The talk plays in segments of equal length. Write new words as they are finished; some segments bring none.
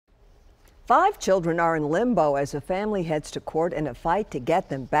5 children are in limbo as a family heads to court in a fight to get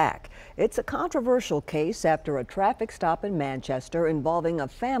them back. It's a controversial case after a traffic stop in Manchester involving a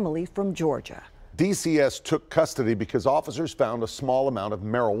family from Georgia. DCS took custody because officers found a small amount of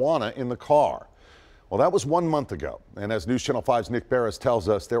marijuana in the car. Well, that was 1 month ago. And as News Channel 5's Nick Barris tells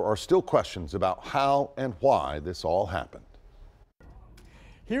us, there are still questions about how and why this all happened.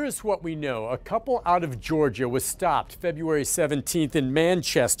 Here is what we know. A couple out of Georgia was stopped February 17th in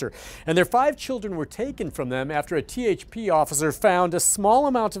Manchester, and their 5 children were taken from them after a THP officer found a small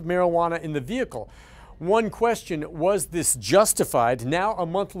amount of marijuana in the vehicle. One question, was this justified? Now, a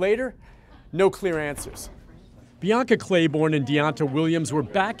month later, no clear answers. Bianca Clayborn and Deonte Williams were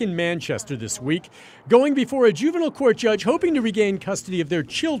back in Manchester this week, going before a juvenile court judge hoping to regain custody of their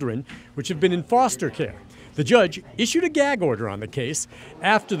children, which have been in foster care. The judge issued a gag order on the case.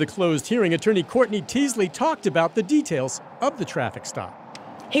 After the closed hearing, attorney Courtney Teasley talked about the details of the traffic stop.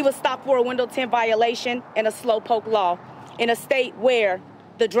 He was stopped for a window tint violation and a slowpoke law in a state where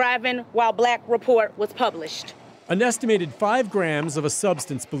the driving while black report was published. An estimated 5 grams of a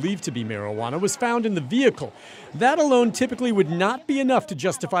substance believed to be marijuana was found in the vehicle. That alone typically would not be enough to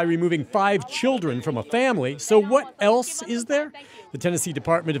justify removing 5 children from a family. So what else is there? The Tennessee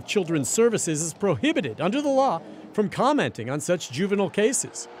Department of Children's Services is prohibited under the law from commenting on such juvenile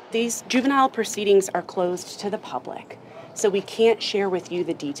cases. These juvenile proceedings are closed to the public, so we can't share with you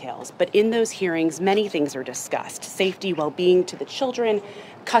the details. But in those hearings, many things are discussed: safety, well-being to the children,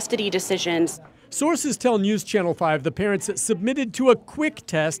 custody decisions. Sources tell News Channel 5 the parents submitted to a quick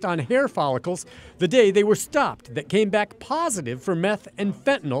test on hair follicles the day they were stopped that came back positive for meth and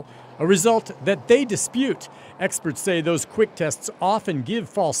fentanyl, a result that they dispute. Experts say those quick tests often give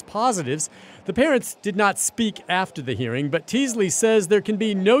false positives. The parents did not speak after the hearing, but Teasley says there can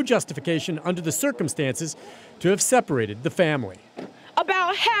be no justification under the circumstances to have separated the family.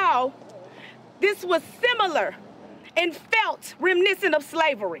 About how this was similar and felt reminiscent of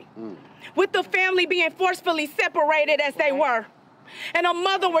slavery, with the family being forcefully separated as they were, and a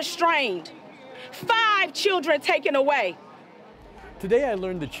mother restrained, 5 children taken away. Today I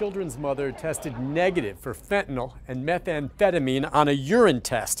learned the children's mother tested negative for fentanyl and methamphetamine on a urine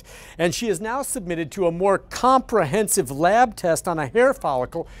test, and she is now submitted to a more comprehensive lab test on a hair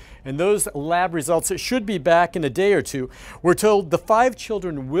follicle, and those lab results should be back in a day or two. We're told the 5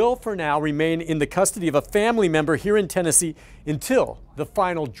 children will for now remain in the custody of a family member here in Tennessee until the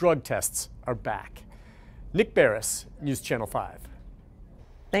final drug tests are back. Nick Barris, News Channel 5.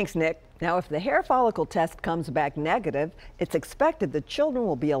 Thanks, Nick. Now, if the hair follicle test comes back negative, it's expected the children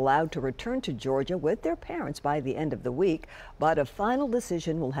will be allowed to return to Georgia with their parents by the end of the week, but a final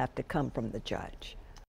decision will have to come from the judge.